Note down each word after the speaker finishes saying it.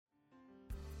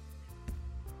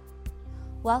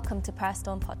Welcome to Prayer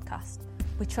Storm Podcast.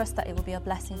 We trust that it will be a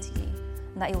blessing to you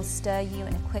and that it will stir you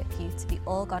and equip you to be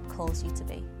all God calls you to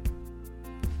be.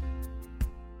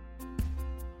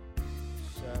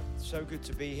 It's so good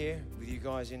to be here with you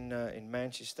guys in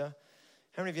Manchester.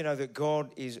 How many of you know that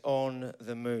God is on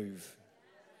the move?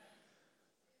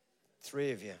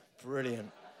 3 of you.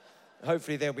 Brilliant.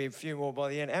 Hopefully there'll be a few more by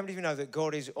the end. How many of you know that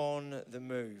God is on the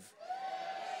move?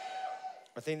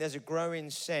 I think there's a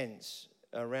growing sense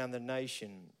around the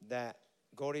nation that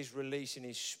God is releasing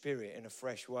his spirit in a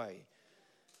fresh way,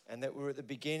 and that we're at the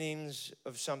beginnings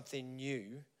of something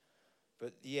new,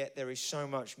 but yet there is so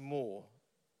much more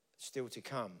still to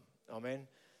come. Amen.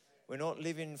 We're not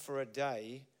living for a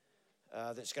day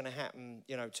that's going to happen,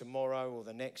 tomorrow or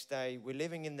the next day. We're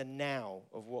living in the now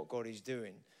of what God is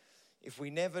doing. If we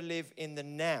never live in the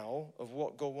now of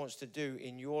what God wants to do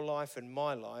in your life and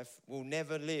my life, we'll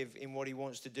never live in what he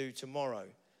wants to do tomorrow.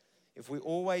 If we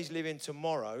always live in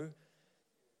tomorrow,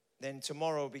 then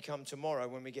tomorrow will become tomorrow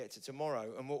when we get to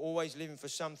tomorrow. And we're always living for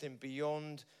something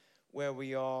beyond where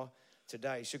we are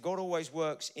today. So God always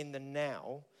works in the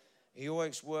now. He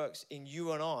always works in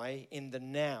you and I in the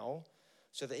now,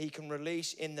 so that he can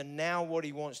release in the now what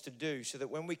he wants to do, so that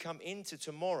when we come into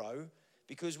tomorrow,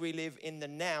 because we live in the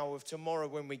now of tomorrow,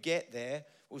 when we get there,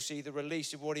 we'll see the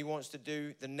release of what he wants to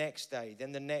do the next day,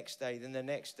 then the next day, then the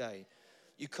next day.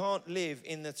 You can't live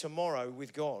in the tomorrow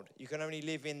with God. You can only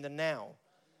live in the now.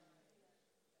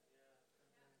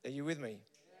 Are you with me?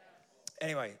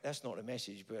 Anyway, that's not the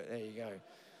message, but there you go.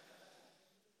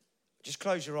 Just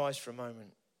close your eyes for a moment.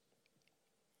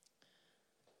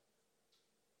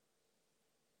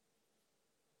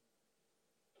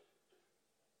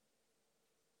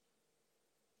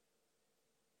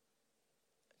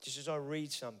 Just as I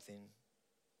read something,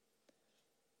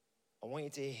 I want you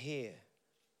to hear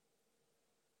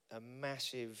a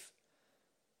massive,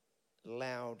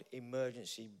 loud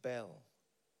emergency bell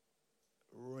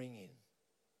ringing.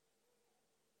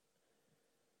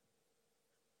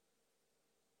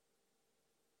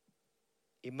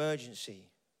 Emergency,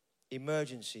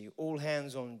 emergency, all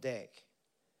hands on deck.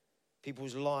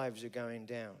 People's lives are going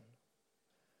down.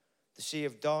 The sea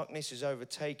of darkness has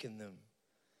overtaken them.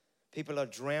 People are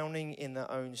drowning in their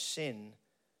own sin,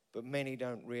 but many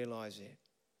don't realize it.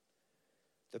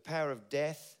 The power of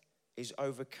death is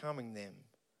overcoming them.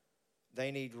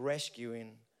 They need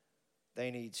rescuing.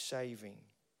 They need saving.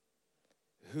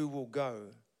 Who will go?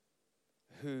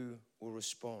 Who will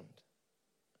respond?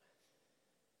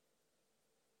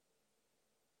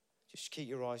 Just keep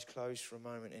your eyes closed for a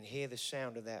moment and hear the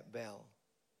sound of that bell.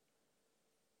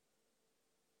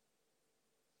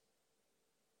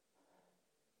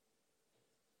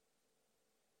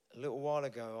 A little while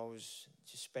ago, I was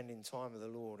just spending time with the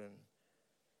Lord, and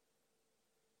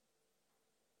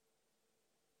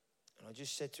I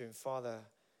just said to him, Father,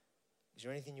 is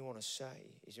there anything you want to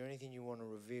say? Is there anything you want to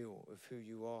reveal of who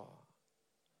you are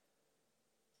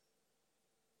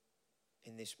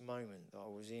in this moment that I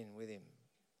was in with him?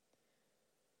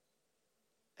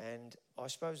 And I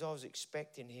suppose I was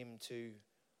expecting him to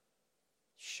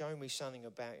show me something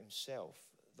about himself,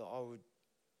 that I would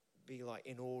be like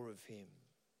in awe of him,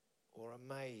 or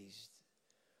amazed,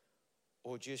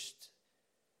 or just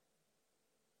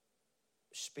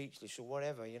speechless, or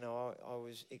whatever. I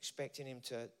was expecting him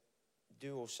to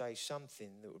do or say something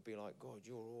that would be like, God,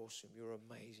 you're awesome, you're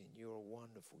amazing, you're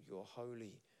wonderful, you're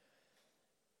holy.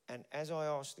 And as I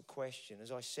asked the question,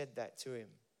 as I said that to him,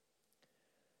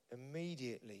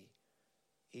 immediately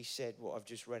he said what I've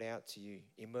just read out to you: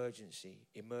 emergency,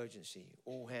 emergency,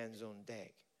 all hands on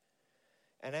deck.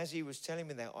 And as he was telling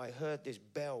me that, I heard this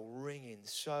bell ringing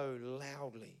so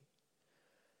loudly.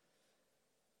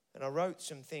 And I wrote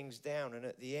some things down, and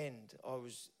at the end,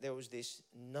 there was this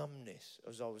numbness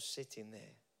as I was sitting there.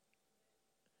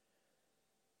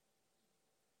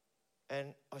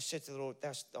 And I said to the Lord,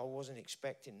 I wasn't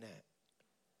expecting that.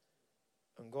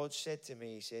 And God said to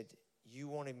me, he said, you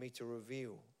wanted me to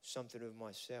reveal something of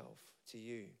myself to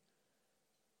you.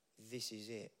 This is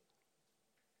it.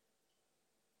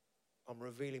 I'm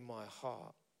revealing my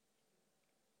heart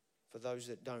for those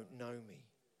that don't know me.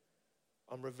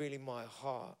 I'm revealing my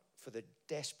heart for the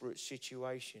desperate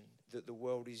situation that the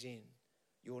world is in,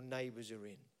 your neighbors are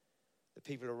in, the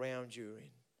people around you are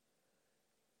in.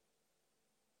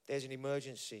 There's an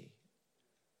emergency.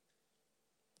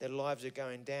 Their lives are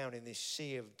going down in this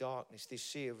sea of darkness, this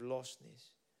sea of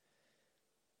lostness.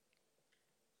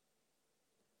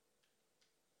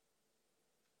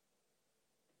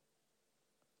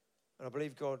 And I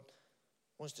believe God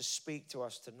wants to speak to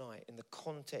us tonight in the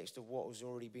context of what has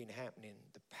already been happening.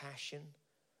 The passion,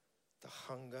 the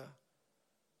hunger,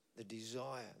 the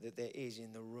desire that there is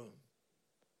in the room.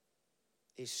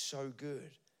 It's so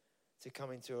good to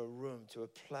come into a room, to a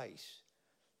place,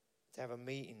 to have a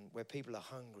meeting where people are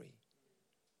hungry,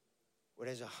 where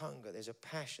there's a hunger, there's a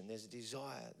passion, there's a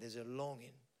desire, there's a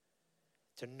longing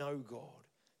to know God,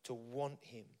 to want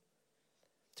him,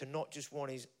 to not just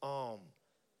want his arm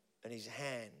and his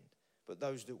hand, but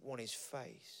those that want his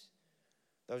face,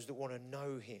 those that want to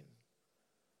know him.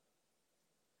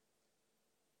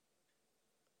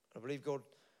 I believe God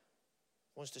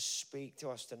wants to speak to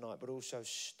us tonight, but also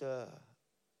stir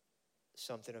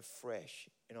something afresh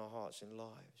in our hearts and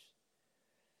lives.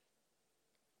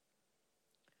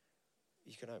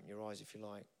 You can open your eyes if you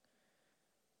like.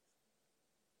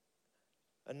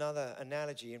 Another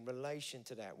analogy in relation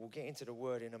to that, we'll get into the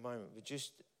word in a moment,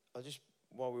 but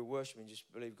while we're worshiping,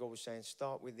 just believe God was saying,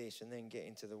 start with this and then get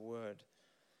into the word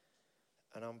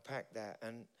and unpack that.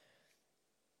 And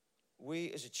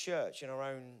we as a church in our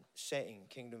own setting,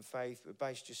 Kingdom Faith, we're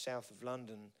based just south of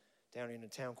London, down in a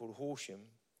town called Horsham,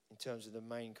 in terms of the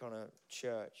main kind of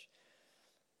church.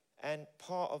 And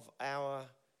part of our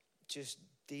just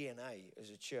DNA as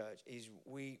a church is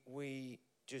we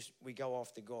go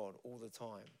after God all the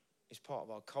time. It's part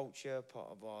of our culture, part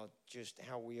of our just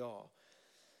how we are.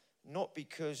 Not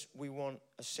because we want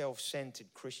a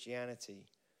self-centered Christianity,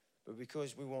 but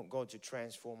because we want God to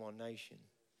transform our nation.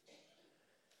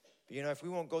 But you know, if we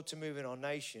want God to move in our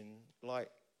nation, like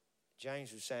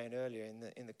James was saying earlier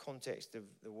in the context of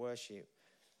the worship,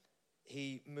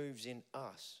 he moves in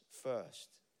us first.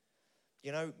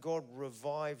 You know, God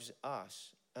revives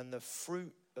us, and the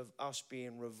fruit of us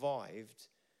being revived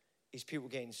is people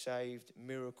getting saved,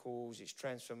 miracles, it's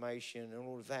transformation and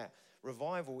all of that.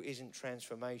 Revival isn't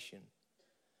transformation.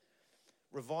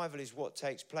 Revival is what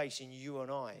takes place in you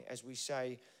and I as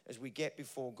we get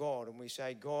before God and we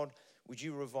say, God, would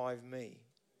you revive me?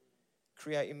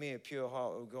 Create in me a pure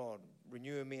heart, oh God.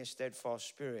 Renew in me a steadfast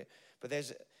spirit. But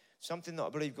there's something that I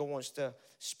believe God wants to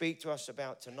speak to us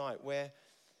about tonight, where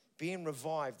being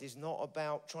revived is not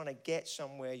about trying to get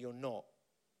somewhere you're not.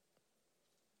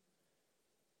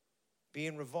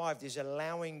 Being revived is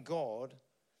allowing God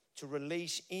to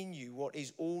release in you what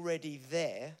is already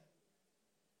there,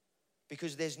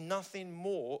 because there's nothing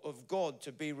more of God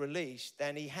to be released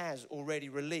than he has already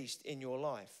released in your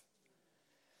life.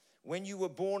 When you were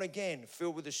born again,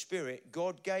 filled with the Spirit,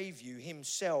 God gave you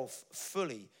himself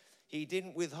fully. He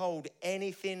didn't withhold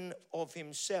anything of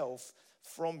himself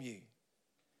from you.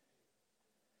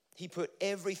 He put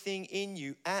everything in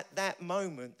you at that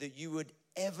moment that you would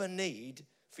ever need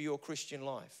for your Christian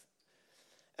life.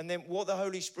 And then what the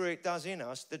Holy Spirit does in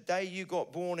us, the day you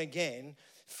got born again,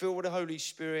 filled with the Holy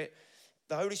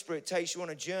Spirit takes you on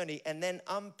a journey and then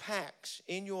unpacks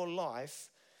in your life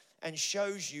and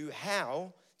shows you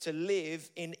how to live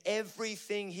in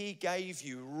everything he gave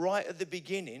you right at the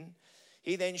beginning.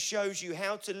 He then shows you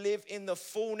how to live in the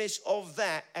fullness of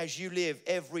that as you live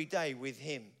every day with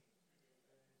him.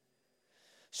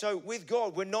 So with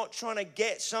God, we're not trying to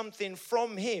get something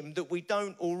from him that we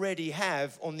don't already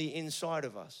have on the inside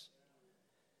of us.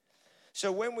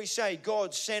 So when we say,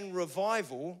 God, send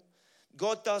revival,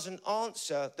 God doesn't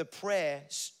answer the prayer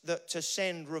to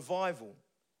send revival.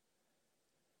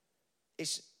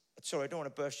 Sorry, I don't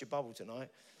want to burst your bubble tonight,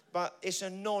 but it's a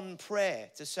non-prayer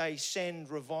to say, send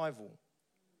revival.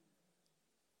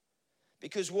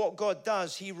 Because what God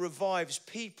does, he revives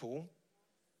people.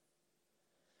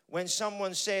 When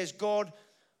someone says, God,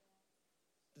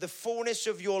 the fullness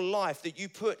of your life that you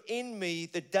put in me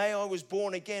the day I was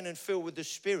born again and filled with the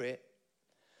Spirit,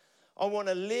 I want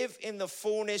to live in the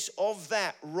fullness of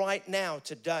that right now,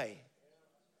 today.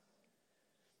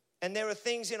 And there are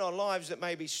things in our lives that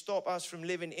maybe stop us from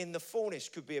living in the fullness.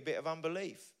 Could be a bit of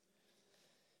unbelief.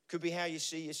 Could be how you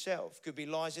see yourself. Could be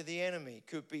lies of the enemy.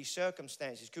 Could be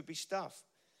circumstances. Could be stuff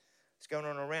that's going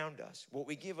on around us. What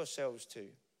we give ourselves to.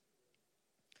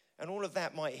 And all of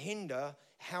that might hinder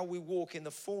how we walk in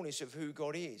the fullness of who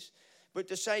God is. But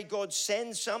to say God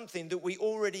sends something that we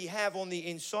already have on the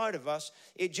inside of us,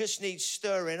 it just needs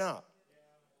stirring up.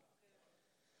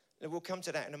 And we'll come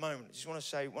to that in a moment. I just want to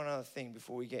say one other thing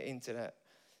before we get into that,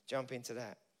 jump into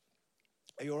that.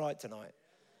 Are you all right tonight?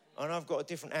 I know I've got a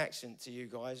different accent to you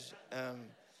guys.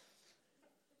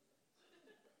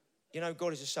 You know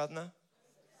God is a southerner?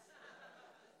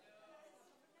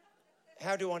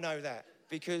 How do I know that?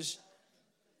 Because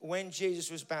when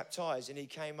Jesus was baptized and he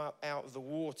came up out of the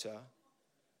water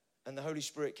and the Holy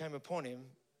Spirit came upon him,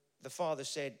 the Father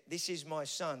said, "This is my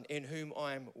Son in whom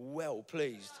I am well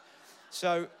pleased."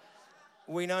 So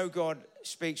we know God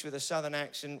speaks with a southern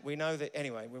accent. We know that,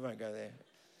 anyway, we won't go there.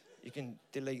 You can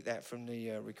delete that from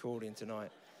the recording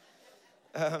tonight.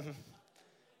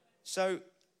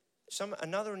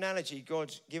 Another analogy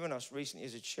God's given us recently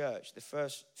as a church, the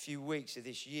first few weeks of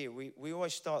this year, we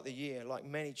always start the year, like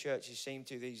many churches seem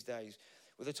to these days,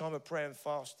 with a time of prayer and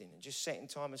fasting, and just setting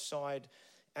time aside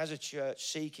as a church,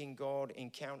 seeking God,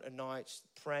 encounter nights,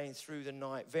 praying through the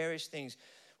night, various things.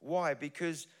 Why?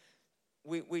 Because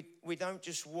we don't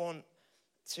just want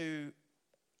to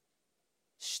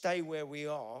stay where we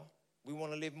are. We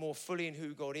want to live more fully in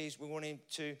who God is. We want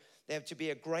there to be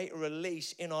a greater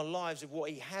release in our lives of what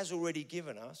he has already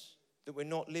given us, that we're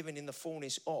not living in the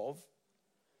fullness of.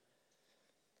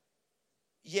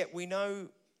 Yet we know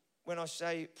when I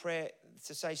say prayer,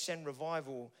 to say send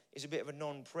revival is a bit of a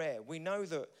non-prayer. We know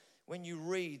that when you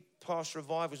read past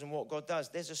revivals and what God does,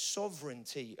 there's a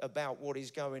sovereignty about what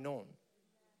is going on.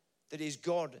 That is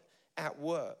God at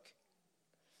work.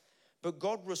 But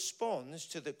God responds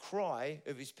to the cry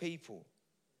of his people.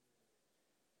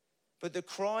 But the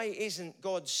cry isn't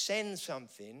God send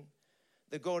something.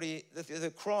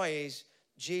 The cry is,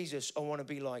 Jesus, I want to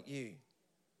be like you.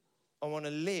 I want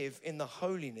to live in the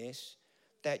holiness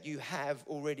that you have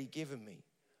already given me.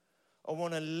 I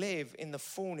want to live in the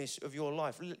fullness of your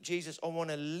life. Jesus, I want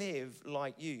to live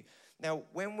like you. Now,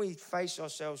 when we face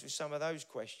ourselves with some of those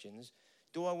questions,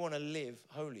 do I want to live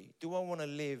holy? Do I want to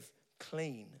live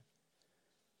clean?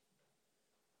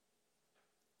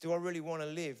 Do I really want to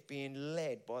live being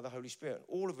led by the Holy Spirit?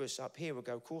 All of us up here will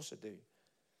go, of course I do.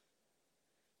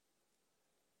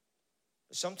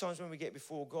 Sometimes when we get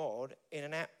before God,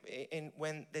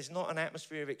 when there's not an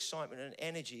atmosphere of excitement and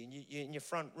energy, and you're in your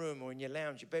front room or in your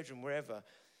lounge, your bedroom, wherever,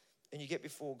 and you get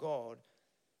before God,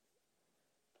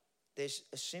 there's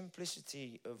a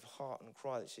simplicity of heart and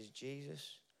cry that says,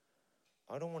 Jesus,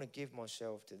 I don't want to give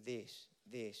myself to this,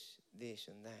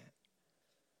 and that.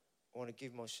 I want to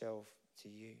give myself to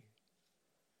you.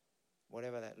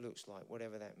 Whatever that looks like,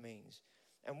 whatever that means.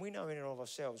 And we know in and of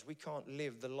ourselves, we can't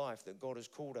live the life that God has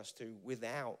called us to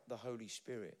without the Holy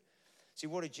Spirit. See,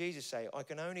 what did Jesus say? I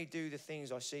can only do the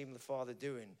things I see the Father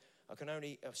doing. I can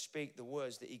only speak the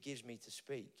words that he gives me to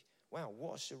speak. Wow,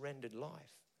 what a surrendered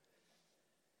life.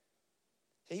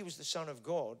 He was the Son of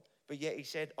God, but yet he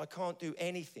said, I can't do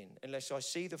anything unless I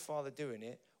see the Father doing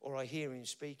it or I hear him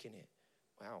speaking it.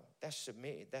 Wow, that's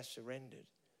submitted, that's surrendered.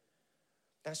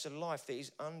 That's a life that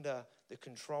is under the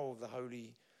control of the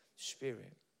Holy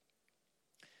Spirit.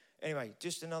 Anyway,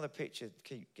 just another picture.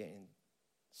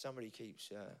 Somebody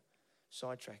keeps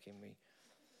sidetracking me.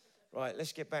 Right,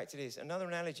 let's get back to this. Another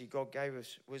analogy God gave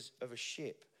us was of a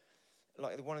ship,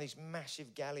 like one of these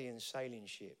massive galleon sailing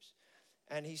ships.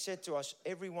 And he said to us,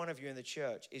 every one of you in the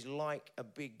church is like a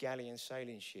big galleon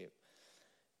sailing ship.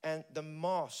 And the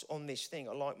masts on this thing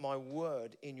are like my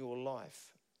word in your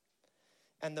life.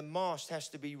 And the mast has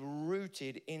to be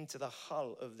rooted into the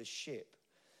hull of the ship.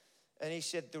 And he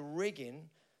said the rigging,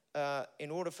 in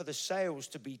order for the sails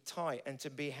to be tight and to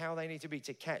be how they need to be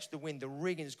to catch the wind, the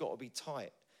rigging's got to be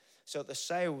tight. So that the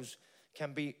sails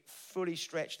can be fully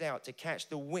stretched out to catch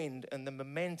the wind and the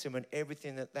momentum and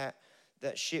everything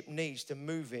that ship needs to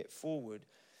move it forward.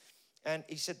 And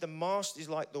he said the mast is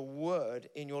like the word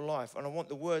in your life. And I want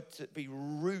the word to be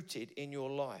rooted in your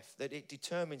life, that it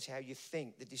determines how you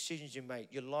think, the decisions you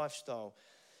make, your lifestyle.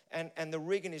 And the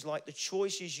rigging is like the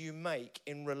choices you make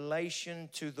in relation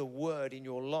to the word in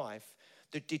your life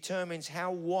that determines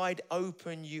how wide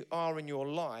open you are in your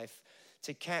life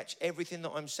to catch everything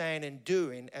that I'm saying and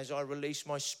doing as I release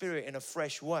my spirit in a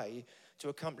fresh way to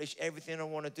accomplish everything I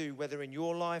want to do, whether in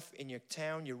your life, in your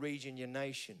town, your region, your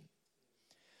nation.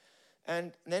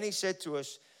 And then he said to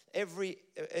us,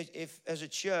 if as a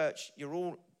church, you're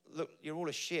all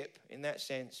a ship in that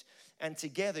sense, and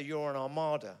together you're an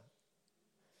armada.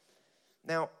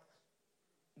 Now,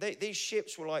 these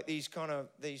ships were like these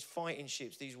fighting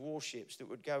ships, these warships that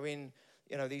would go in,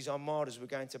 these armadas were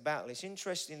going to battle. It's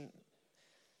interesting,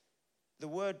 the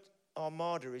word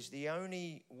armada is the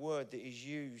only word that is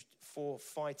used for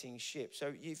fighting ships.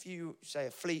 So if you say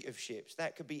a fleet of ships,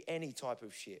 that could be any type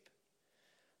of ship.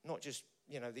 Not just,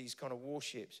 these kind of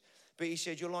warships. But he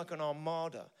said, you're like an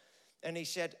armada. And he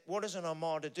said, what does an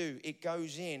armada do? It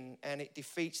goes in and it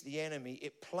defeats the enemy.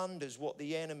 It plunders what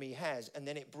the enemy has. And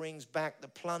then it brings back the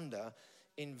plunder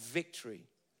in victory.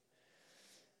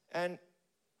 And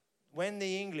when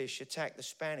the English attacked the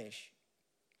Spanish,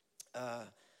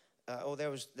 there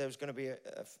was going to be a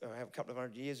couple of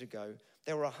hundred years ago,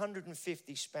 there were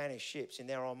 150 Spanish ships in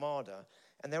their armada.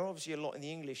 And there are obviously a lot in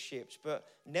the English ships. But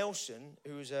Nelson,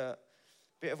 who was a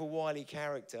bit of a wily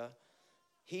character,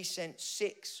 he sent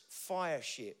 6 fire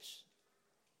ships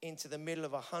into the middle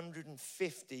of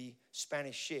 150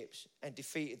 Spanish ships and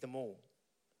defeated them all.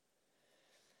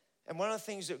 And one of the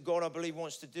things that God, I believe,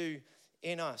 wants to do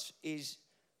in us is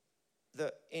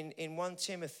that in 1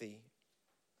 Timothy,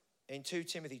 in 2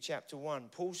 Timothy chapter 1,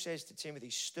 Paul says to Timothy,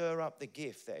 stir up the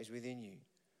gift that is within you.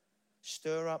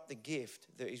 Stir up the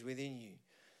gift that is within you.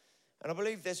 And I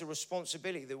believe there's a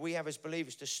responsibility that we have as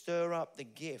believers to stir up the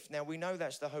gift. Now, we know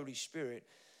that's the Holy Spirit.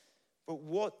 But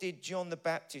what did John the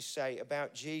Baptist say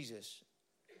about Jesus?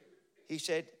 He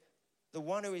said, the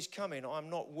one who is coming, I'm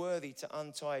not worthy to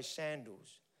untie his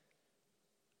sandals.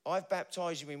 I've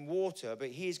baptized you in water, but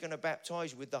he is going to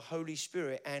baptize you with the Holy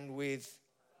Spirit and with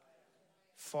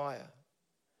fire.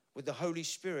 With the Holy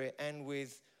Spirit and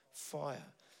with fire.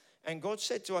 And God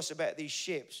said to us about these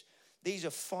ships, these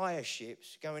are fire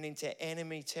ships going into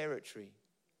enemy territory.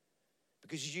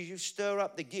 Because as you stir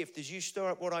up the gift, as you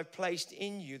stir up what I've placed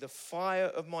in you, the fire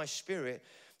of my Spirit,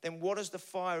 then what does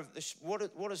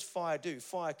what does fire do?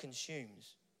 Fire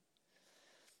consumes.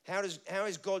 How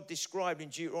is God described in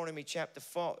Deuteronomy chapter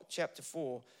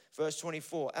 4, verse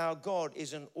 24? Our God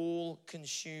is an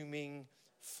all-consuming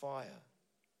fire.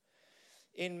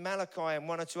 In Malachi and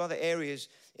one or two other areas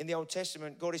in the Old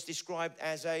Testament, God is described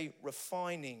as a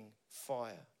refining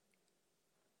fire.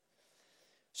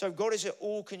 So God is an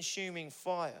all-consuming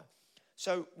fire.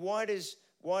 So why does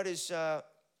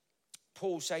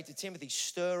Paul say to Timothy,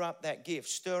 stir up that gift,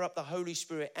 stir up the Holy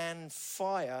Spirit and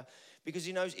fire? Because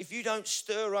he knows if you don't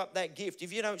stir up that gift,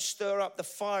 if you don't stir up the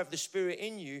fire of the Spirit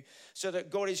in you so that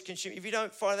God is consumed, if you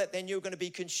don't fire that, then you're going to be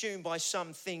consumed by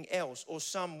something else or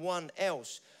someone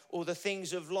else, or the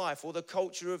things of life, or the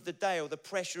culture of the day, or the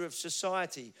pressure of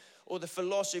society, or the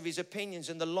philosophies, opinions,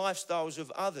 and the lifestyles of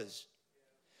others.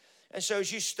 And so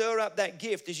as you stir up that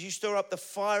gift, as you stir up the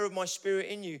fire of my Spirit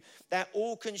in you, that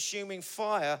all-consuming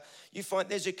fire, you find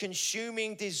there's a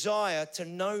consuming desire to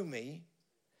know me.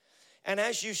 And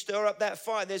as you stir up that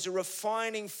fire, there's a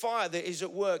refining fire that is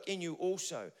at work in you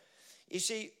also. You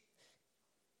see,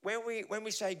 when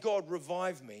we say, God,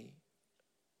 revive me,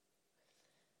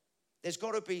 there's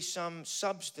got to be some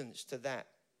substance to that.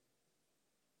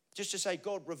 Just to say,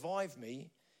 God, revive me,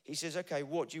 he says, okay,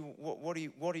 what do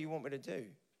you want me to do?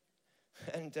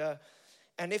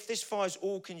 And if this fire is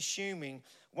all-consuming,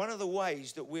 one of the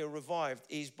ways that we're revived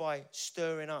is by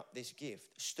stirring up this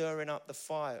gift, stirring up the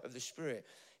fire of the Spirit.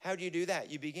 How do you do that?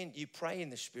 You pray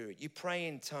in the Spirit, you pray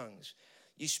in tongues,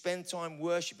 you spend time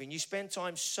worshiping, you spend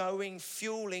time sowing,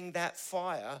 fueling that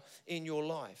fire in your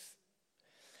life.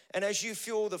 And as you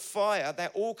fuel the fire,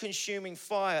 that all-consuming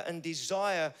fire and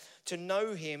desire to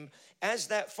know him, as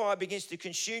that fire begins to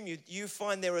consume you, you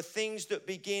find there are things that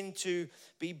begin to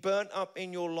be burnt up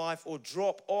in your life or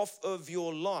drop off of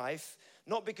your life,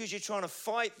 not because you're trying to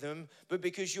fight them, but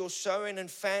because you're sowing and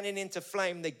fanning into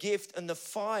flame the gift and the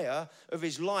fire of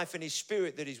his life and his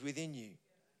Spirit that is within you.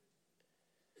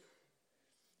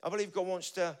 I believe God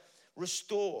wants to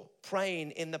restore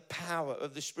praying in the power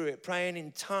of the Spirit, praying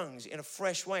in tongues in a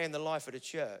fresh way in the life of the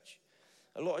church.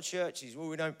 A lot of churches,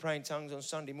 we don't pray in tongues on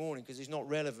Sunday morning because it's not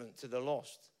relevant to the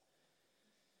lost.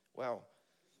 Well,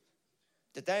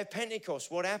 the day of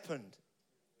Pentecost, what happened?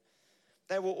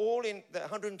 They were all in, the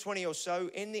 120 or so,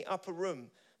 in the upper room.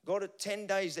 God, at 10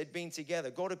 days they'd been together.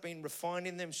 God had been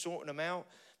refining them, sorting them out.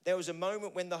 There was a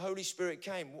moment when the Holy Spirit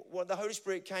came. The Holy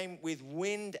Spirit came with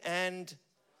wind and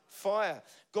fire.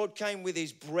 God came with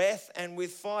his breath and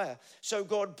with fire. So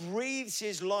God breathes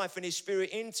his life and his Spirit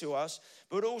into us,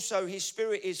 but also his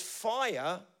Spirit is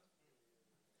fire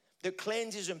that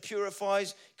cleanses and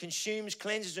purifies, consumes,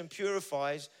 cleanses and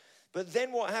purifies. But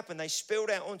then what happened? They spilled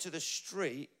out onto the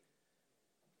street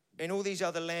in all these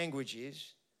other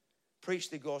languages,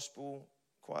 preached the gospel,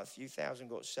 quite a few thousand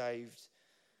got saved.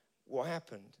 What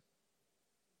happened?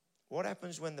 What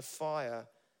happens when the fire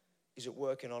is at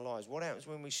work in our lives? What happens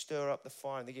when we stir up the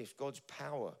fire and the gift? God's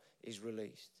power is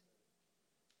released.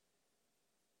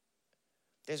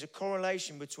 There's a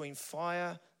correlation between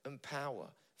fire and power.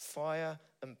 Fire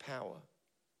and power.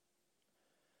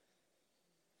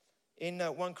 In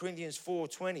 1 Corinthians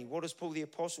 4:20, what does Paul the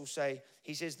Apostle say?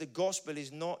 He says the gospel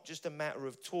is not just a matter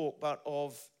of talk, but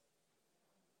of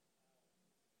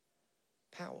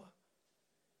power.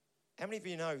 How many of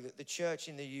you know that the church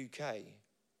in the UK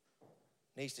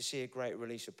needs to see a great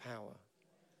release of power?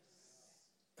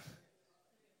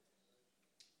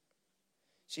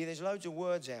 See, there's loads of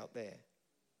words out there.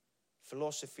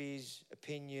 Philosophies,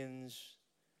 opinions,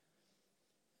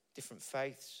 different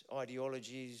faiths,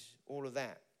 ideologies, all of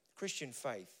that. Christian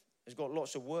faith has got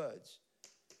lots of words.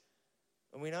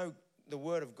 And we know the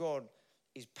word of God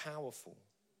is powerful.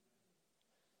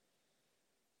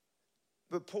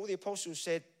 But Paul the Apostle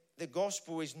said the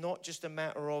gospel is not just a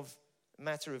matter of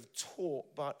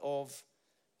talk, but of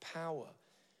power.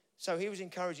 So he was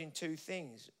encouraging two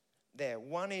things there.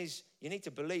 One is you need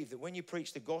to believe that when you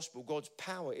preach the gospel, God's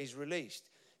power is released,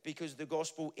 because the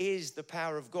gospel is the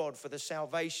power of God for the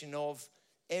salvation of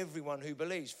everyone who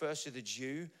believes, first to the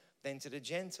Jew, then to the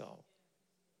Gentile.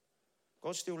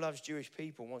 God still loves Jewish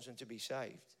people, wants them to be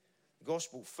saved. The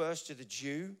gospel first to the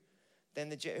Jew, then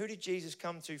the Gentile. Who did Jesus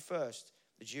come to first?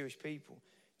 The Jewish people.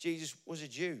 Jesus was a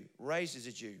Jew, raised as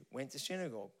a Jew, went to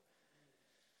synagogue.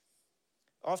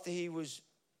 After he was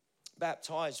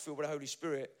baptized, filled with the Holy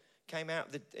Spirit,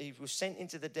 he was sent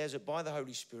into the desert by the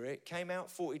Holy Spirit, came out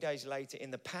 40 days later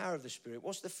in the power of the Spirit.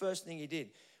 What's the first thing he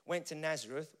did? Went to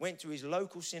Nazareth, went to his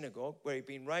local synagogue where he'd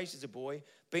been raised as a boy,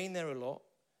 been there a lot.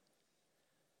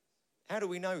 How do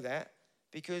we know that?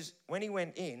 Because when he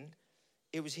went in,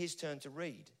 it was his turn to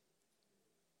read.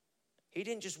 He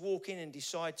didn't just walk in and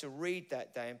decide to read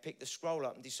that day and pick the scroll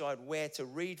up and decide where to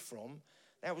read from.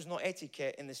 That was not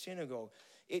etiquette in the synagogue.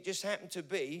 It just happened to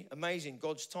be, amazing,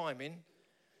 God's timing.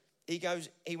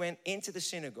 He went into the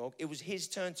synagogue. It was his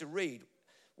turn to read.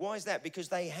 Why is that? Because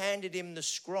they handed him the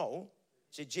scroll.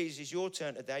 Said, Jesus, it's your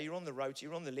turn today. You're on the rota,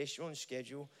 you're on the list, you're on the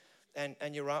schedule, and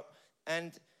you're up.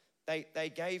 And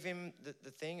they gave him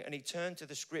the thing, and he turned to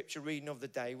the scripture reading of the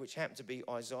day, which happened to be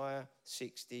Isaiah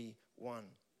 61.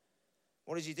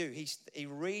 What does he do? He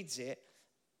reads it.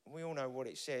 We all know what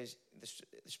it says. The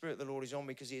Spirit of the Lord is on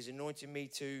me because he has anointed me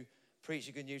to preach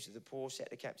the good news to the poor, set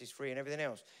the captives free, and everything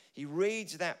else. He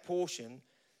reads that portion.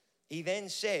 He then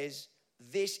says,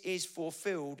 this is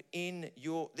fulfilled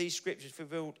these scriptures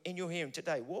fulfilled in your hearing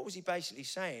today. What was he basically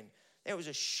saying? There was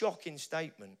a shocking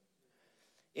statement.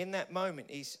 In that moment,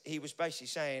 he was basically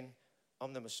saying,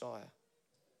 I'm the Messiah.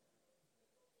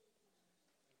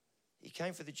 He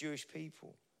came for the Jewish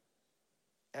people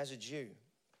as a Jew.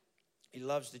 He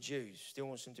loves the Jews, still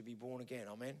wants them to be born again,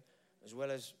 amen? As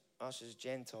well as us as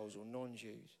Gentiles or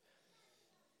non-Jews.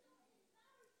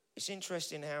 It's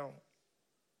interesting how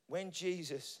when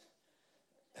Jesus,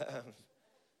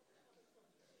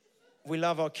 we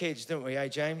love our kids, don't we,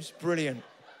 James? Brilliant.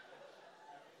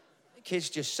 Kids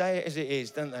just say it as it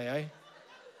is, don't they,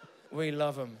 We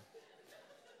love them.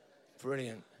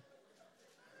 Brilliant.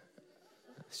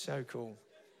 So cool.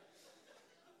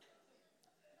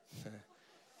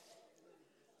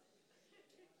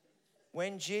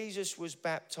 When Jesus was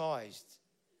baptized,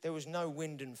 there was no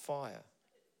wind and fire.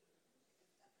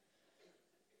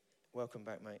 Welcome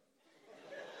back, mate.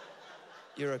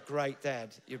 You're a great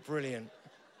dad. You're brilliant.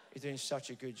 You're doing such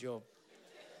a good job.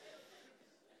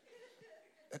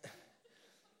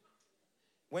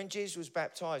 When Jesus was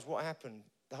baptized, what happened?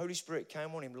 The Holy Spirit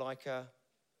came on him like a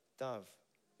dove.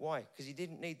 Why? Because he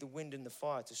didn't need the wind and the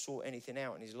fire to sort anything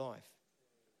out in his life.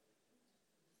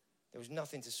 There was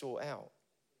nothing to sort out.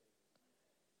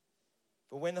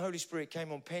 But when the Holy Spirit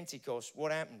came on Pentecost,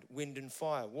 what happened? Wind and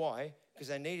fire. Why? Because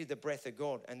they needed the breath of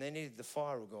God and they needed the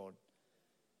fire of God.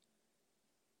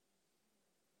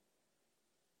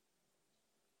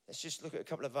 Let's just look at a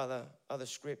couple of other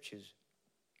scriptures.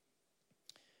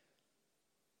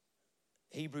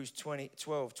 Hebrews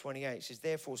 12:28 says,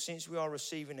 therefore, since we are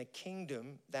receiving a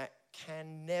kingdom that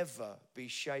can never be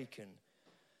shaken,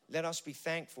 let us be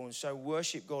thankful and so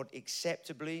worship God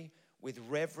acceptably with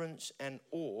reverence and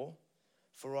awe,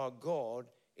 for our God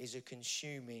is a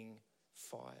consuming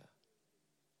fire.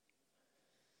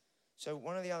 So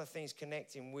one of the other things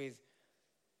connecting with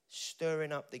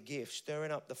stirring up the gift,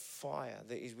 stirring up the fire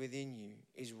that is within you,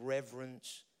 is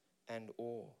reverence and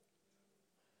awe.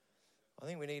 I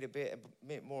think we need a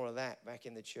bit more of that back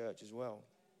in the church as well.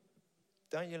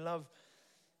 Don't you love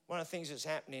one of the things that's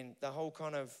happening, the whole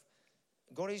kind of,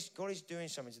 God is doing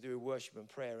something to do with worship and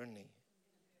prayer, isn't he?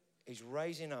 He's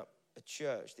raising up a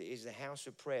church that is the house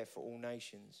of prayer for all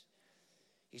nations.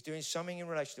 He's doing something in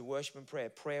relation to worship and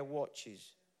prayer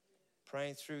watches,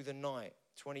 praying through the night,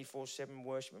 24/7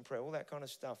 worship and prayer, all that kind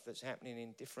of stuff that's happening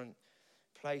in different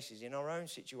places. In our own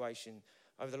situation,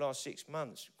 over the last 6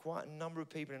 months, quite a number of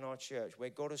people in our church where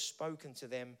God has spoken to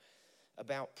them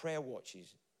about prayer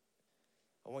watches.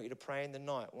 I want you to pray in the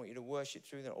night. I want you to worship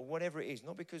through the night, or whatever it is.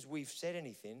 Not because we've said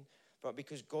anything, but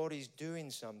because God is doing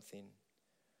something.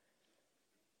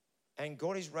 And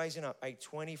God is raising up a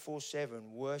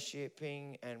 24/7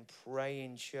 worshiping and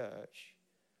praying church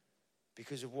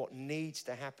because of what needs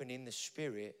to happen in the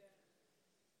spirit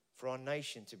for our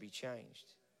nation to be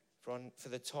changed, for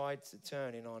the tide to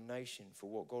turn in our nation for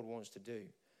what God wants to do.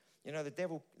 You know, the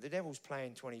devil's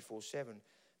playing 24/7,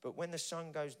 but when the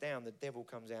sun goes down, the devil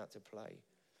comes out to play.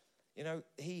 You know,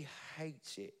 he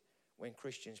hates it when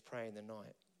Christians pray in the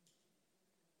night.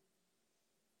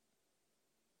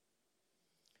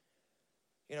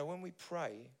 You know, when we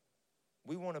pray,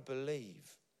 we want to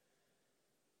believe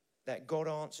that God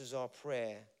answers our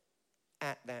prayer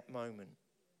at that moment.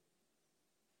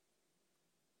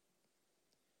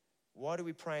 Why do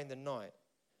we pray in the night?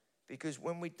 Because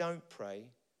when we don't pray,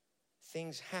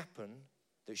 things happen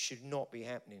that should not be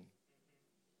happening.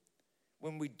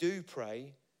 When we do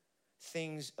pray,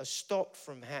 things are stopped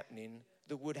from happening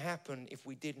that would happen if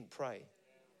we didn't pray.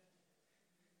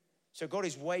 So God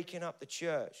is waking up the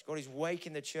church. God is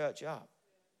waking the church up.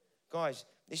 Guys,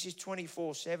 this is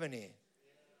 24/7 here.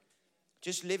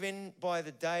 Just living by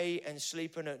the day and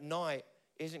sleeping at night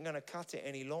isn't going to cut it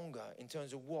any longer in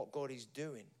terms of what God is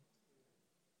doing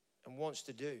and wants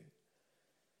to do.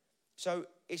 So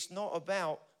it's not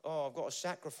about, I've got to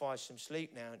sacrifice some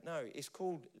sleep now. No, it's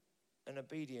called an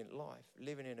obedient life,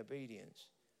 living in obedience.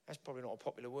 That's probably not a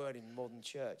popular word in modern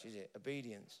church, is it?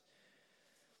 Obedience.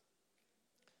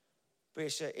 But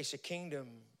it's a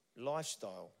kingdom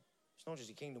lifestyle. It's not just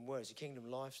a kingdom word, it's a kingdom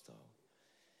lifestyle.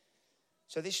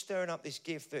 So this stirring up this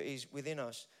gift that is within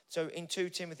us. So in 2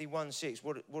 Timothy 1:6,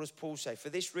 what does Paul say? For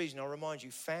this reason, I remind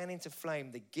you, fan into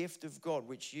flame the gift of God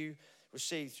which you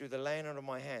received through the laying on of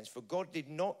my hands. For God did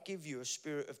not give you a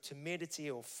spirit of timidity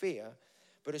or fear,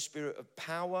 but a spirit of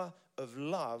power, of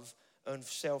love, and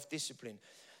self-discipline.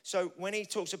 So when he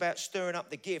talks about stirring up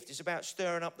the gift, it's about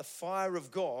stirring up the fire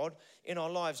of God in our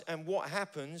lives. And what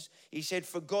happens, he said,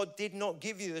 for God did not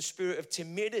give you the spirit of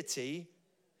timidity,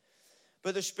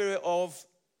 but the spirit of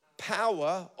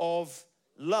power, of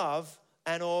love,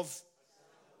 and of,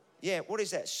 what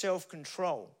is that?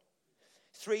 Self-control.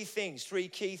 3 things, 3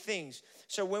 key things.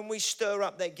 So when we stir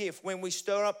up that gift, when we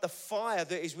stir up the fire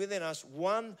that is within us,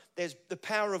 1, there's the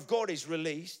power of God is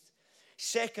released.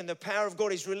 2, the power of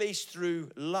God is released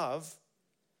through love.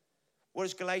 What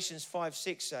does Galatians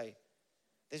 5:6 say?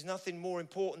 There's nothing more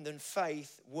important than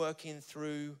faith working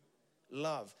through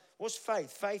love. What's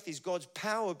faith? Faith is God's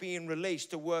power being released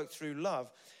to work through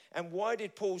love. And why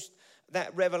did Paul's,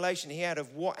 that revelation he had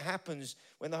of what happens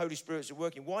when the Holy Spirit's at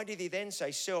working, why did he then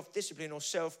say self-discipline or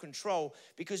self-control?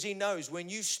 Because he knows when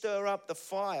you stir up the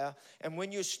fire and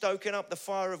when you're stoking up the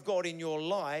fire of God in your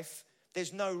life,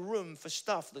 there's no room for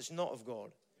stuff that's not of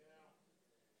God.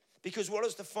 Because what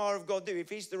does the fire of God do? If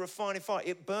he's the refining fire,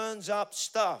 it burns up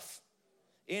stuff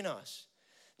in us.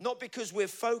 Not because we're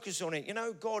focused on it. You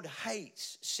know, God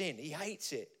hates sin. He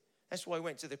hates it. That's why he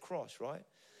went to the cross, right?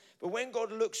 But when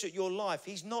God looks at your life,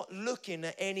 he's not looking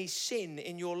at any sin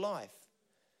in your life.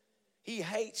 He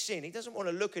hates sin. He doesn't want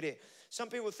to look at it. Some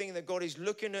people think that God is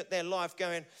looking at their life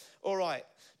going, all right,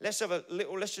 let's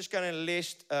just go down a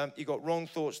list. You got wrong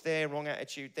thoughts there, wrong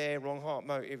attitude there, wrong heart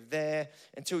motive there.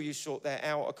 Until you sort that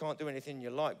out, I can't do anything in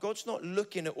your life. God's not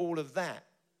looking at all of that.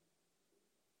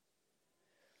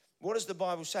 What does the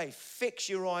Bible say? Fix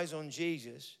your eyes on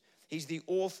Jesus. He's the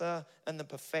author and the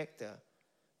perfecter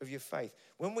of your faith.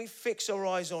 When we fix our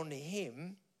eyes on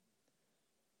him,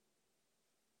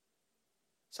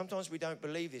 sometimes we don't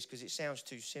believe this because it sounds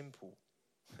too simple.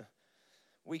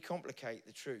 We complicate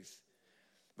the truth.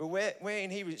 But where in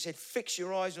Hebrews it said, fix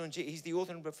your eyes on Jesus, he's the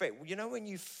author and perfecter. Well, you know, when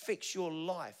you fix your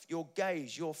life, your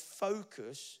gaze, your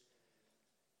focus,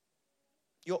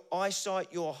 your eyesight,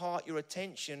 your heart, your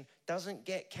attention doesn't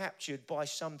get captured by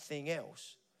something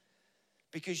else.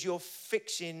 Because you're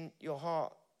fixing your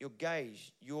heart, your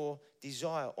gaze, your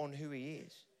desire on who he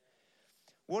is.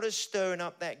 What is stirring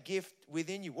up that gift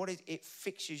within you? It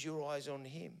fixes your eyes on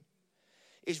him.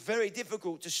 It's very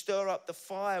difficult to stir up the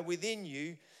fire within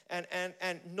you and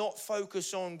not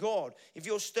focus on God. If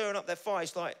you're stirring up that fire,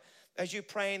 it's like as you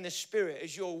pray in the Spirit,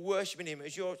 as you're worshiping him,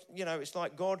 as you're, it's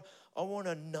like, God, I want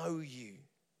to know you.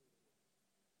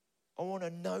 I want to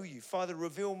know you. Father,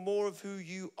 reveal more of who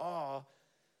you are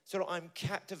so that I'm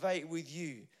captivated with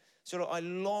you, so that I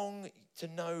long to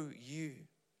know you.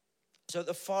 So that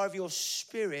the fire of your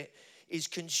Spirit is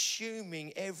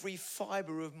consuming every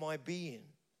fiber of my being.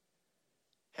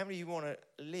 How many of you want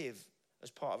to live as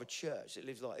part of a church that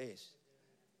lives like this?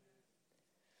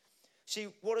 See,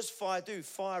 what does fire do?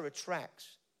 Fire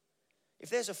attracts. If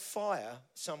there's a fire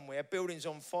somewhere, building's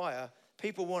on fire,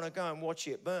 people want to go and watch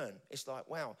it burn. It's like,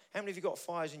 wow. How many of you got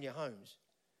fires in your homes?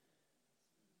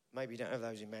 Maybe you don't have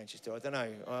those in Manchester. I don't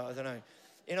know.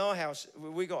 In our house,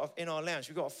 in our lounge,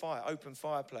 we got a fire, open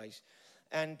fireplace.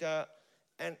 And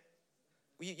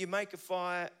you make a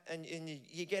fire and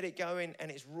you get it going and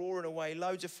it's roaring away,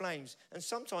 loads of flames. And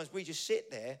sometimes we just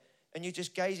sit there and you're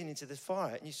just gazing into the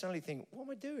fire and you suddenly think, what am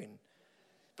I doing?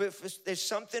 But there's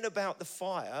something about the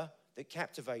fire that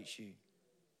captivates you.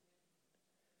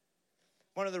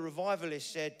 One of the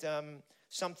revivalists said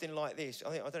something like this.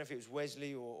 I don't know if it was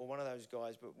Wesley or one of those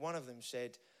guys, but one of them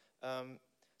said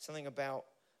something about,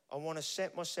 I want to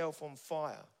set myself on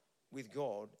fire with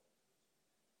God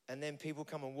and then people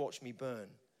come and watch me burn.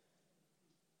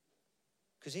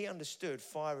 Because he understood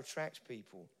fire attracts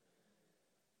people.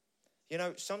 You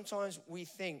know, sometimes we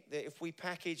think that if we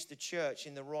package the church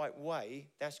in the right way,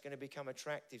 that's going to become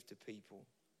attractive to people.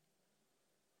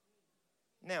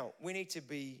 Now, we need to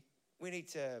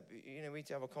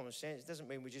have a common sense. It doesn't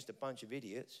mean we're just a bunch of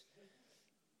idiots.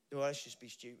 Well, let's just be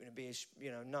stupid and be as,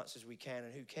 nuts as we can,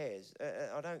 and who cares?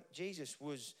 Jesus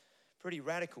was pretty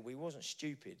radical. He wasn't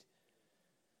stupid.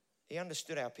 He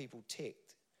understood how people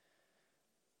ticked.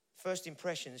 First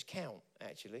impressions count,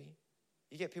 actually.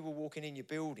 You get people walking in your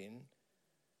building,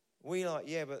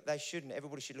 yeah, but they shouldn't.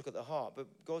 Everybody should look at the heart. But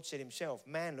God said himself,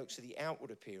 man looks at the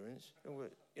outward appearance,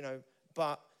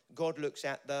 but God looks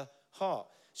at the heart.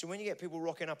 So when you get people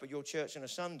rocking up at your church on a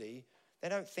Sunday, they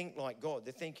don't think like God.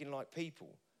 They're thinking like people.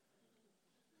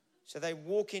 So they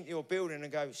walk into your building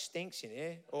and go, stinks in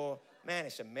here, or man,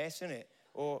 it's a mess, isn't it?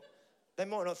 Or they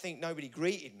might not think nobody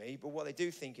greeted me, but what they do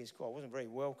think is, I wasn't very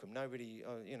welcome. Nobody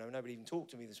even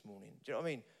talked to me this morning. Do you know what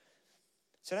I mean?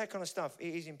 So that kind of stuff,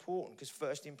 it is important because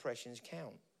first impressions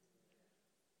count.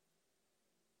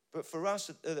 But for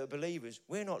us, the believers,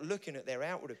 we're not looking at their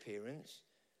outward appearance.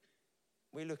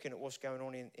 We're looking at what's going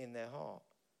on in their heart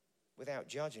without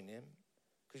judging them,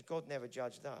 because God never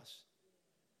judged us.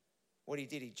 What he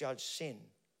did, he judged sin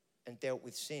and dealt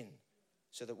with sin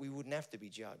so that we wouldn't have to be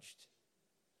judged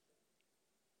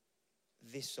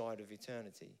this side of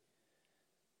eternity.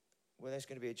 Well, there's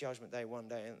going to be a judgment day one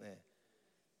day, isn't there?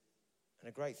 And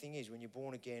the great thing is, when you're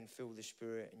born again, filled with the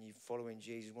Spirit, and you're following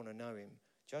Jesus, want to know him,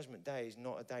 Judgment Day is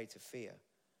not a day to fear.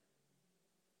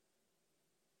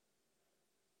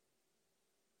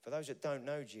 For those that don't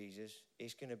know Jesus,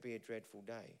 it's going to be a dreadful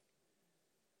day.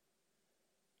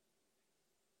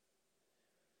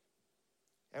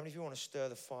 How many of you want to stir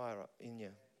the fire up in you?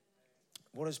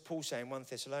 What does Paul say in 1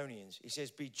 Thessalonians? He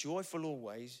says, be joyful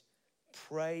always,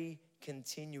 pray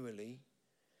continually,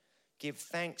 give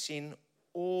thanks in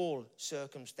all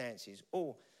circumstances.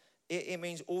 It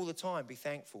means all the time be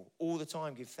thankful. All the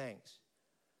time give thanks.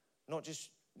 Not just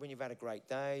when you've had a great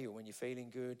day or when you're feeling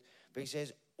good. But he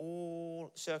says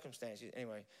all circumstances.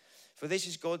 Anyway, for this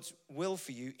is God's will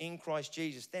for you in Christ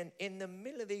Jesus. Then in the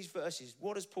middle of these verses,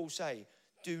 what does Paul say?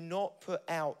 Do not put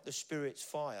out the Spirit's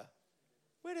fire.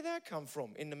 Where did that come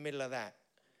from in the middle of that?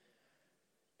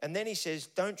 And then he says,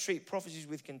 don't treat prophecies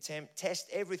with contempt. Test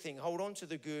everything. Hold on to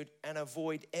the good and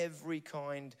avoid every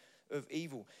kind of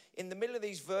evil. In the middle of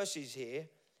these verses here,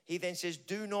 he then says,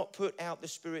 do not put out the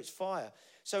Spirit's fire.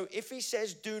 So if he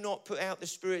says, do not put out the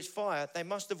Spirit's fire, they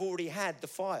must have already had the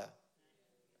fire.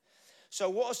 So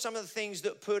what are some of the things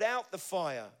that put out the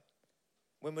fire?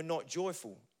 When we're not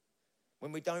joyful,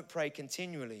 when we don't pray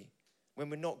continually, when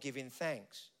we're not giving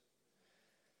thanks.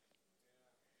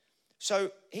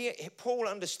 So here, Paul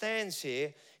understands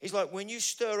here, he's like, when you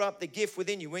stir up the gift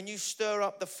within you, when you stir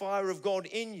up the fire of God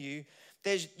in you,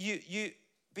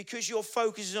 because your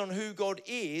focus is on who God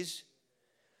is,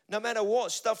 no matter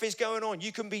what stuff is going on,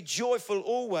 you can be joyful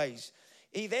always.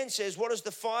 He then says, what does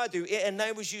the fire do? It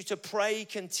enables you to pray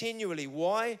continually.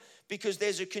 Why? Because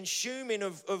there's a consuming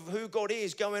of who God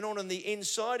is going on the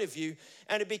inside of you,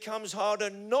 and it becomes harder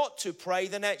not to pray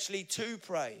than actually to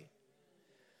pray.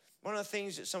 One of the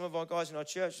things that some of our guys in our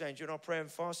church saying during our prayer and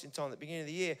fasting time at the beginning of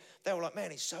the year, they were like,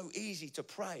 man, it's so easy to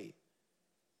pray.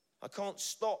 I can't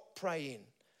stop praying.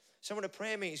 Some of the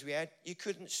prayer meetings we had, you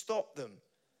couldn't stop them.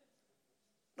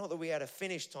 Not that we had a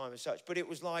finish time as such, but it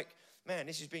was like, man,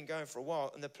 this has been going for a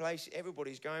while, and the place,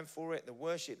 everybody's going for it, the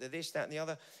worship, the this, that, and the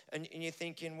other, and you're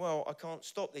thinking, well, I can't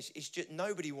stop this. It's just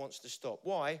nobody wants to stop.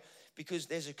 Why? Because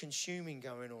there's a consuming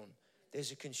going on.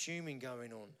 There's a consuming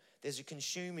going on. There's a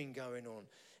consuming going on.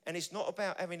 And it's not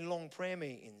about having long prayer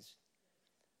meetings.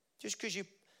 Just because you're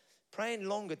praying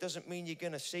longer doesn't mean you're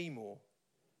going to see more.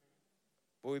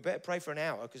 Well, we better pray for an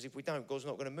hour, because if we don't, God's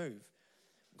not going to move.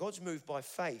 God's moved by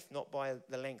faith, not by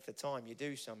the length of time you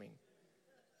do something.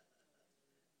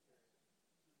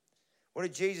 What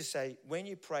did Jesus say? When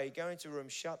you pray, go into a room,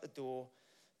 shut the door,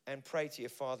 and pray to your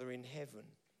Father in heaven.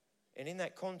 And in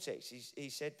that context, he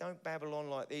said, don't babble on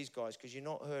like these guys, because you're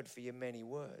not heard for your many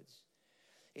words.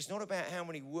 It's not about how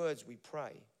many words we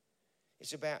pray.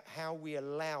 It's about how we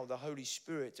allow the Holy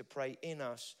Spirit to pray in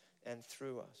us and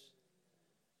through us.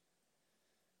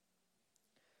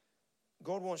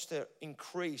 God wants to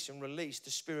increase and release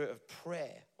the spirit of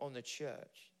prayer on the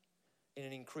church in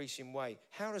an increasing way.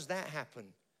 How does that happen?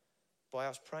 By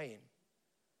us praying.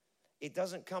 It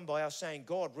doesn't come by us saying,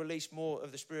 God, release more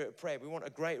of the spirit of prayer. We want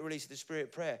a great release of the spirit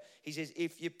of prayer. He says,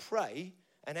 if you pray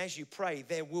And as you pray,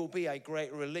 there will be a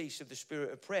great release of the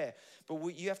spirit of prayer. But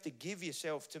you have to give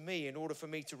yourself to me in order for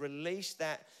me to release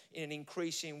that in an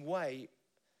increasing way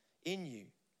in you.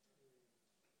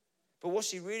 But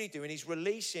what's he really doing? He's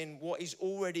releasing what is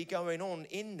already going on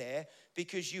in there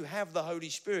because you have the Holy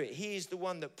Spirit. He is the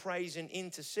one that prays and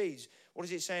intercedes. What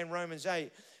does it say in Romans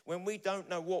 8? When we don't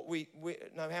know what we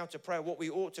know how to pray, what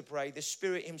we ought to pray, the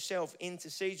Spirit himself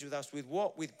intercedes with us with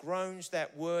what? With groans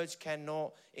that words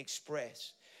cannot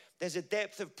express. There's a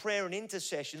depth of prayer and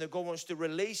intercession that God wants to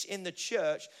release in the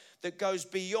church that goes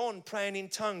beyond praying in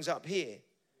tongues up here.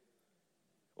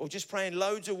 Or just praying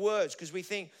loads of words because we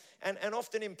think, and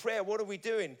often in prayer, what are we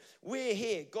doing? We're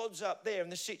here, God's up there,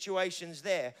 and the situation's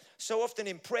there. So often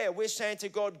in prayer, we're saying to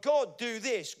God, God, do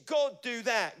this, God, do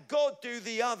that, God, do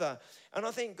the other. And I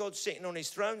think God's sitting on his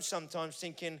throne sometimes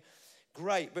thinking,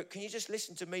 great, but can you just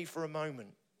listen to me for a moment?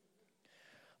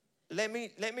 Let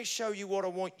me show you what I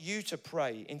want you to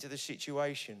pray into the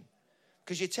situation.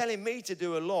 Because you're telling me to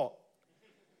do a lot.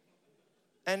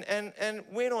 And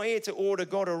we're not here to order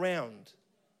God around.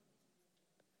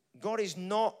 God is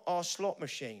not our slot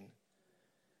machine.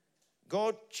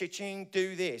 God, cha-ching,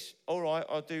 do this. All right,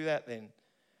 I'll do that then.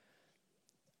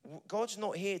 God's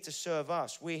not here to serve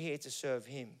us. We're here to serve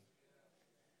him.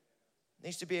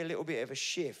 Needs to be a little bit of a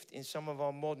shift in some of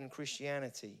our modern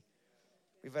Christianity.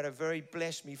 We've had a very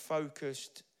bless me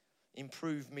focused,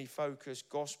 improve me focused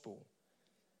gospel.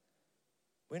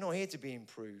 We're not here to be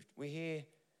improved. We're here,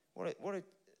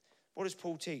 what does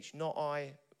Paul teach? Not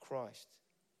I, Christ.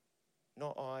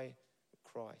 Not I,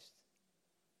 Christ.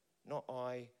 Not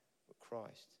I,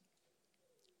 Christ.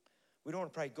 We don't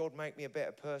want to pray, God, make me a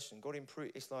better person. God,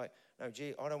 improve. It's like, no,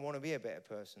 I don't want to be a better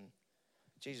person.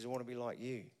 Jesus, I want to be like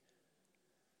you.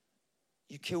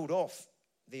 You killed off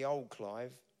the old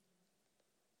Clive,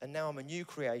 and now I'm a new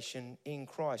creation in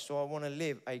Christ. So I want to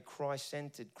live a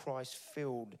Christ-centered,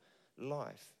 Christ-filled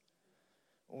life.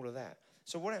 All of that.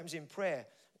 So what happens in prayer?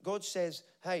 God says,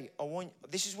 hey,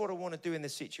 this is what I want to do in the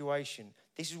situation.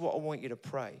 This is what I want you to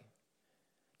pray.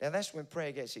 Now that's when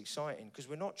prayer gets exciting because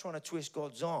we're not trying to twist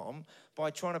God's arm by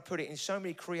trying to put it in so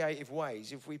many creative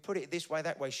ways. If we put it this way,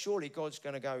 that way, surely God's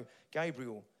going to go,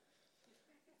 Gabriel,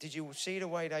 did you see the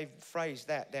way they phrased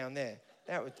that down there?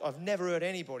 I've never heard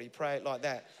anybody pray it like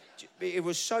that. It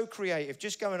was so creative.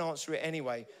 Just go and answer it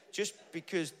anyway, just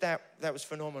because that was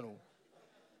phenomenal.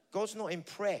 God's not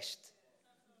impressed.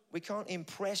 We can't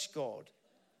impress God.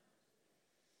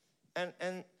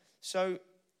 And so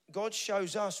God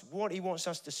shows us what he wants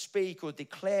us to speak or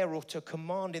declare or to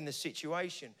command in the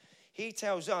situation. He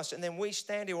tells us, and then we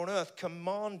stand here on earth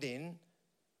commanding.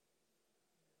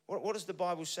 What does the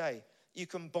Bible say? You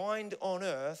can bind on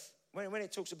earth. When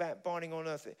it talks about binding on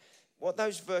earth, what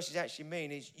those verses actually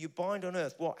mean is you bind on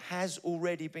earth what has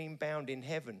already been bound in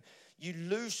heaven. You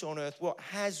loose on earth what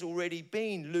has already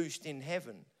been loosed in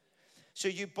heaven. So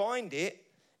you bind it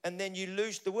and then you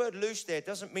loose. The word loose there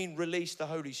doesn't mean release the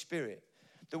Holy Spirit.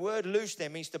 The word loose there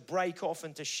means to break off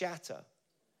and to shatter.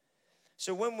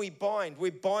 So when we bind,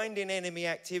 we're binding enemy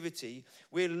activity.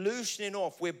 We're loosening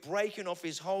off. We're breaking off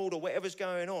his hold or whatever's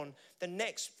going on. The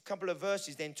next couple of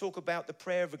verses then talk about the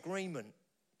prayer of agreement.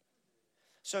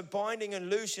 So binding and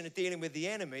loosing are dealing with the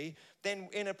enemy. Then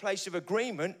in a place of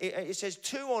agreement, it says,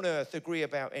 two on earth agree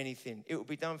about anything. It will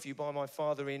be done for you by my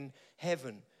Father in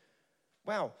heaven.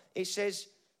 Wow. It says,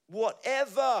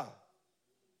 whatever.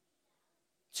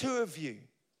 Two of you.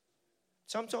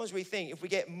 Sometimes we think if we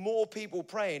get more people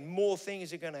praying, more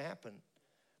things are going to happen.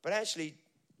 But actually,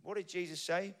 what did Jesus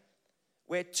say?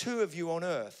 Where two of you on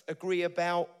earth agree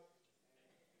about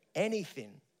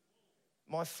anything,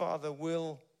 my Father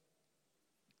will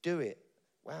do it.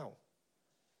 Wow.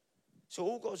 So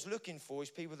all God's looking for is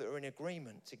people that are in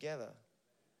agreement together.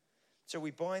 So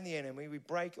we bind the enemy, we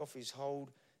break off his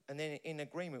hold, and then in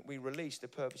agreement we release the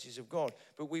purposes of God.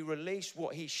 But we release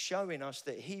what he's showing us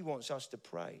that he wants us to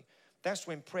pray. That's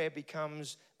when prayer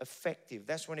becomes effective.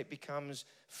 That's when it becomes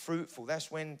fruitful.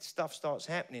 That's when stuff starts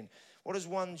happening. What does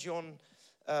 1 John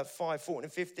 5, 14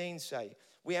 and 15 say?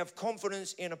 We have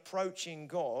confidence in approaching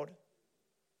God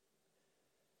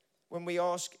when we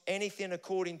ask anything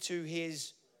according to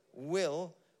his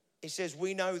will. It says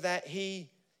we know that he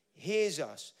hears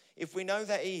us. If we know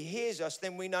that he hears us,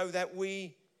 then we know that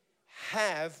we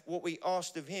have what we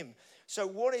asked of him. So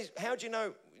how do you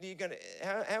know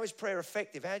how is prayer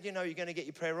effective? How do you know you're going to get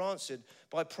your prayer answered?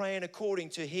 By praying according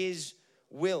to his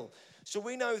will. So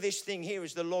we know this thing here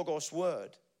is the Logos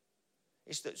word.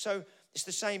 It's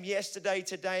the same yesterday,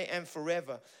 today, and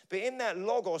forever. But in that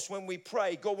Logos, when we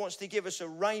pray, God wants to give us a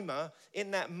rhema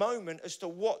in that moment as to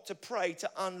what to pray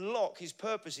to unlock his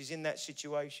purposes in that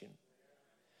situation.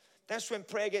 that's when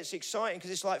prayer gets exciting,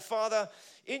 because it's like, Father,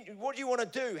 what do you want to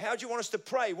do? How do you want us to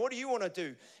pray? What do you want to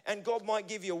do? And God might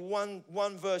give you one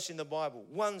verse in the Bible,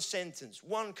 one sentence,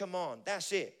 one command.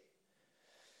 That's it.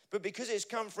 But because it's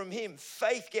come from him,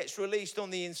 faith gets released on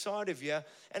the inside of you.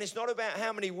 And it's not about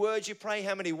how many words you pray,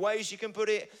 how many ways you can put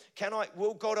it.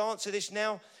 Will God answer this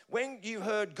now? When you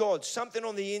heard God, something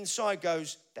on the inside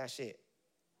goes, that's it.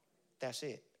 That's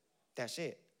it. That's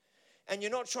it. And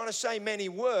you're not trying to say many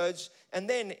words. And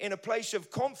then in a place of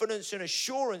confidence and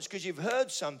assurance, because you've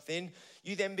heard something,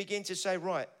 you then begin to say,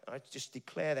 right, I just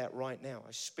declare that right now.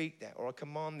 I speak that, or I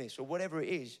command this, or whatever it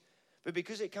is. But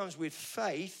because it comes with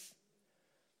faith,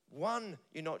 one,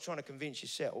 you're not trying to convince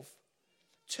yourself.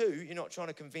 Two, you're not trying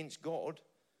to convince God.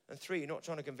 And three, you're not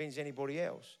trying to convince anybody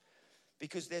else.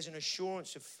 Because there's an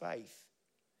assurance of faith.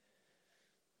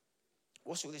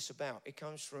 What's all this about? It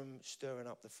comes from stirring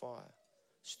up the fire.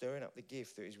 Stirring up the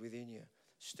gift that is within you.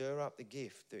 Stir up the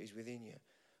gift that is within you.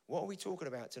 What are we talking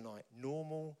about tonight?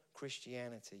 Normal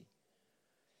Christianity.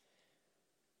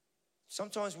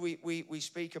 Sometimes we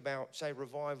speak about, say,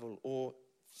 revival or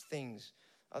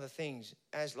other things,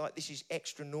 as like this is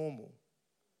extra normal.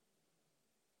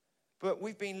 But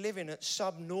we've been living at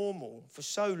subnormal for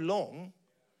so long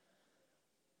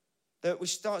that we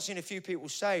start seeing a few people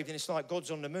saved and it's like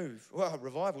God's on the move. Well,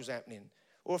 revival's happening.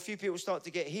 Or a few people start to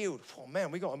get healed. Oh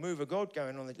man, we got a move of God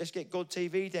going on. Let's get God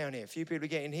TV down here. A few people are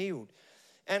getting healed.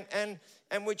 And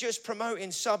we're just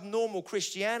promoting subnormal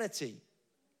Christianity.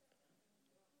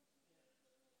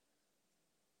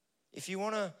 If you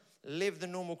want to live the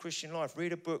normal Christian life,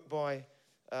 read a book by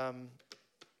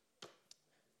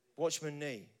Watchman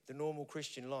Nee, The Normal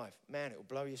Christian Life. Man, it'll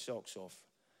blow your socks off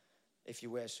if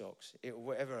you wear socks.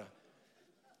 Whatever.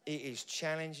 It is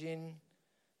challenging.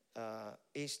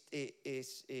 It's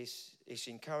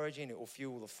encouraging. It will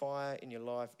fuel the fire in your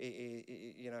life.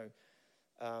 A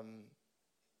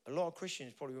lot of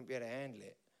Christians probably wouldn't be able to handle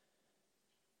it.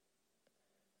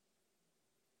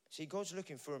 See, God's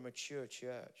looking for a mature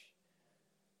church.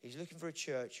 He's looking for a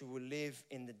church who will live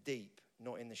in the deep,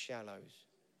 not in the shallows.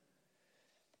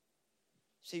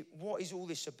 See, what is all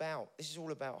this about? This is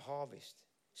all about harvest.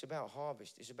 It's about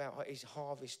harvest. It's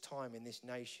harvest time in this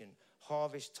nation.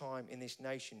 Harvest time in this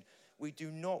nation. We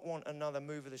do not want another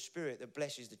move of the Spirit that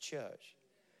blesses the church.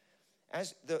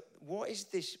 What is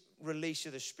this release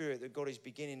of the Spirit that God is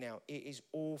beginning now? It is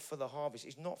all for the harvest.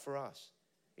 It's not for us.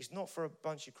 It's not for a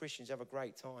bunch of Christians to have a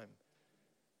great time.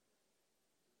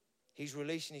 He's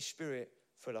releasing his Spirit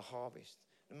for the harvest.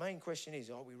 The main question is,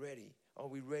 are we ready? Are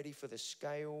we ready for the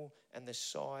scale and the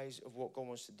size of what God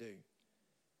wants to do?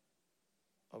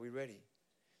 Are we ready?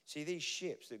 See, these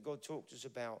ships that God talked to us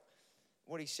about,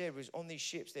 what he said was, on these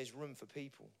ships there's room for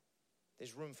people.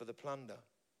 There's room for the plunder.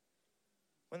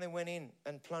 When they went in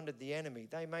and plundered the enemy,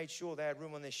 they made sure they had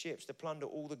room on their ships to plunder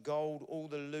all the gold, all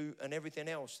the loot, and everything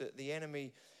else that the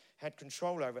enemy had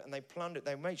control over. And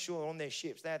they made sure on their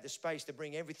ships they had the space to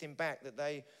bring everything back that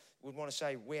they would want to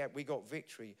say, we got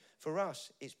victory. For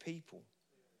us, it's people.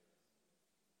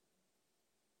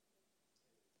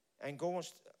 And God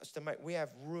wants us to we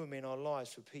have room in our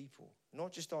lives for people.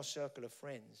 Not just our circle of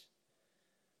friends,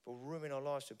 but room in our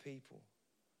lives for people.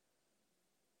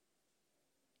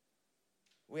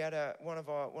 We had one of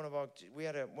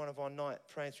our night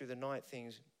praying through the night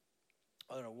things.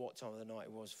 I don't know what time of the night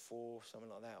it was, 4, something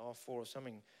like that, 4 or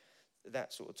something,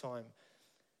 that sort of time.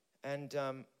 And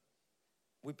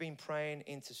we've been praying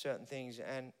into certain things,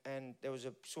 and there was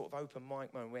a sort of open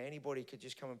mic moment where anybody could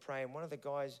just come and pray. And one of the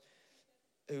guys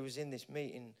who was in this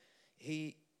meeting,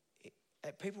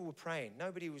 people were praying.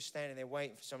 Nobody was standing there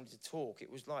waiting for somebody to talk.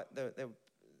 It was like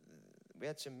we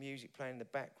had some music playing in the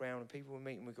background, and people were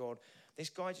meeting with God. This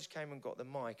guy just came and got the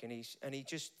mic, and he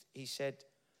said,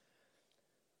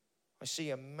 I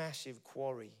see a massive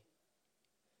quarry,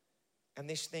 and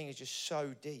this thing is just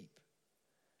so deep.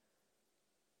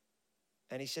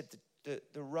 And he said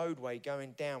the roadway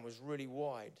going down was really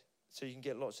wide, so you can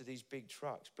get lots of these big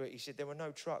trucks. But he said there were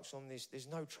no trucks on this. There's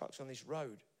no trucks on this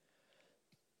road.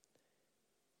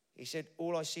 He said,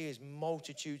 all I see is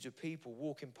multitudes of people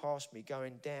walking past me,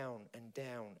 going down and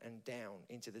down and down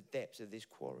into the depths of this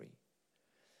quarry.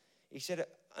 He said,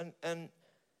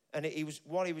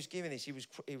 while he was giving this,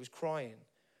 he was crying.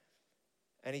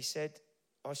 And he said,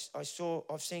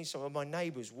 I've seen some of my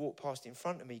neighbours walk past in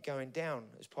front of me going down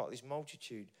as part of this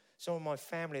multitude. Some of my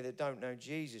family that don't know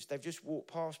Jesus, they've just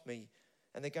walked past me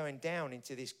and they're going down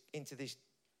into this,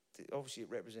 obviously it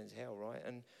represents hell, right?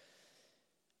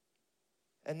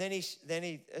 And then he,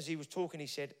 as he was talking, he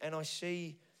said, and I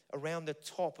see around the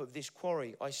top of this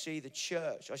quarry, I see the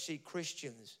church, I see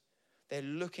Christians. They're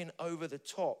looking over the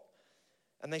top.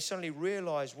 And they suddenly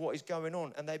realize what is going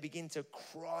on, and they begin to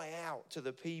cry out to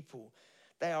the people.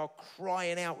 They are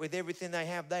crying out with everything they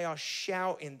have. They are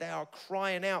shouting. They are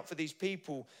crying out for these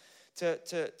people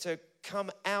to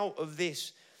come out of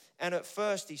this. And at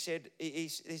first he said,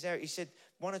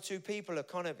 one or two people are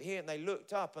kind of here, and they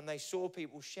looked up and they saw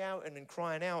people shouting and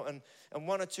crying out, and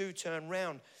one or two turned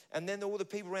round. And then all the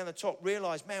people around the top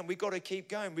realized, man, we've got to keep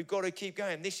going. We've got to keep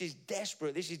going. This is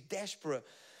desperate. This is desperate.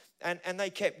 And they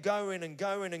kept going and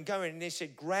going and going. And they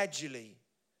said gradually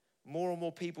more and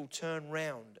more people turned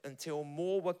round until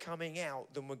more were coming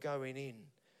out than were going in.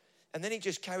 And then he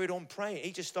just carried on praying.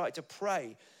 He just started to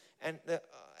pray. And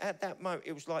at that moment,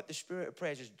 it was like the spirit of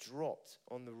prayer just dropped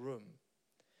on the room.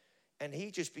 And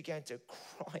he just began to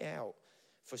cry out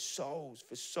for souls,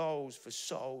 for souls, for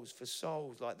souls, for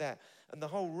souls, like that. And the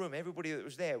whole room, everybody that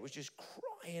was there was just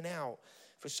crying out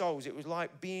for souls. It was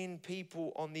like being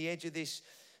people on the edge of this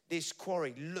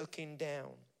quarry looking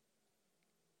down.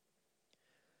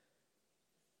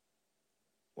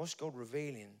 What's God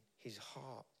revealing? His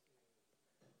heart.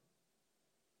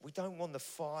 We don't want the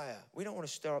fire. We don't want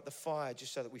to stir up the fire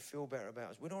just so that we feel better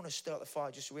about us. We don't want to stir up the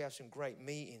fire just so we have some great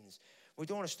meetings. We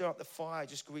don't want to stir up the fire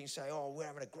just so we can say, oh, we're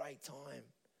having a great time.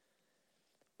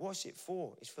 What's it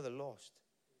for? It's for the lost.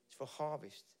 It's for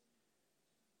harvest.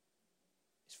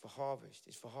 It's for harvest.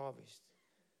 It's for harvest.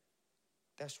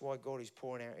 That's why God is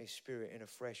pouring out his Spirit in a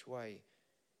fresh way.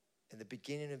 In the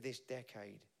beginning of this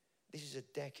decade, this is a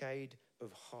decade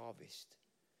of harvest.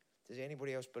 Does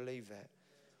anybody else believe that?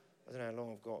 I don't know how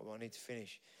long I've got, but I need to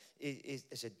finish.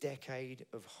 It's a decade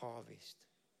of harvest.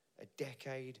 A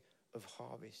decade of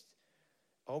harvest.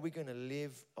 Are we going to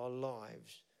live our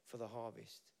lives for the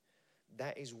harvest?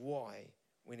 That is why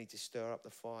we need to stir up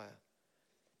the fire.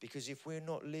 Because if we're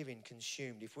not living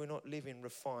consumed, if we're not living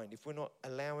refined, if we're not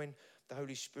allowing the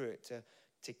Holy Spirit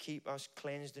to keep us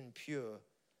cleansed and pure,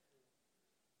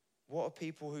 what are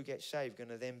people who get saved going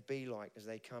to then be like as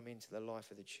they come into the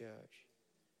life of the church?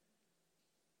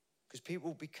 Because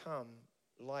people become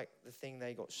like the thing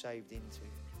they got saved into.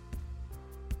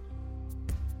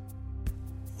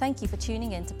 Thank you for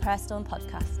tuning in to Prayerstone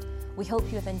Podcast. We hope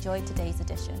you have enjoyed today's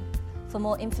edition. For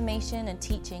more information and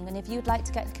teaching, and if you'd like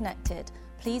to get connected,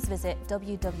 please visit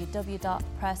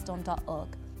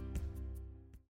www.prayerstone.org.